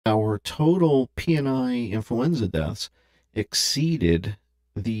total P&I influenza deaths exceeded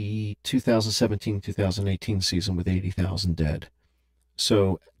the 2017-2018 season with 80,000 dead.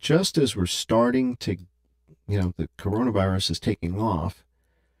 So just as we're starting to, the coronavirus is taking off,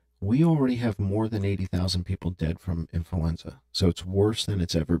 we already have more than 80,000 people dead from influenza. So it's worse than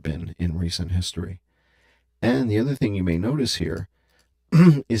it's ever been in recent history. And the other thing you may notice here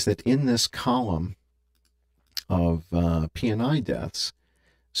is that in this column of P&I deaths,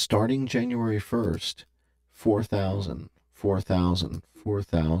 starting January 1st, 4,000, 4,000,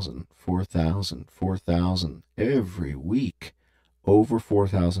 4,000, 4,000, 4,000. Every week, over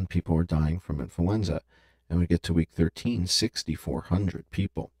 4,000 people are dying from influenza. And we get to week 13, 6,400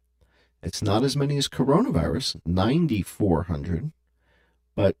 people. It's not as many as coronavirus, 9,400.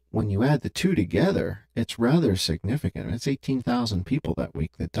 But when you add the two together, it's rather significant. It's 18,000 people that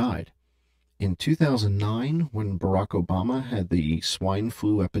week that died. In 2009, when Barack Obama had the swine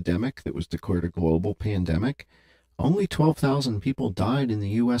flu epidemic that was declared a global pandemic, only 12,000 people died in the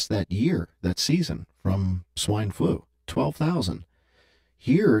U.S. that year, that season, from swine flu. 12,000.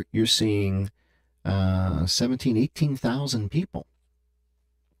 Here, you're seeing 17,000, 18,000 people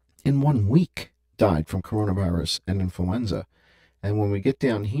in 1 week died from coronavirus and influenza. And when we get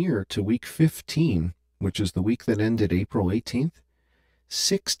down here to week 15, which is the week that ended April 18th,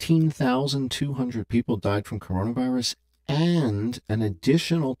 16,200 people died from coronavirus, and an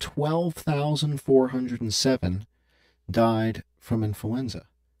additional 12,407 died from influenza.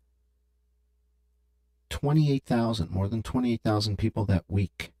 28,000, more than 28,000 people that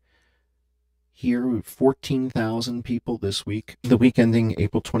week. Here, 14,000 people this week, the week ending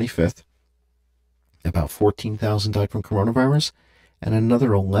April 25th. About 14,000 died from coronavirus, and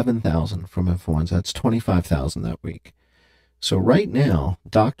another 11,000 from influenza. That's 25,000 that week. So right now,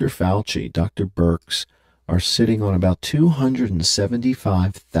 Dr. Fauci, Dr. Birx are sitting on about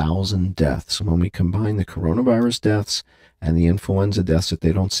 275,000 deaths when we combine the coronavirus deaths and the influenza deaths that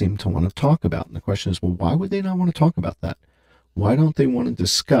they don't seem to want to talk about. And the question is, well, why would they not want to talk about that? Why don't they want to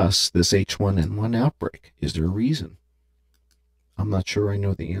discuss this H1N1 outbreak? Is there a reason? I'm not sure I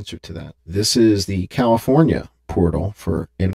know the answer to that. This is the California portal for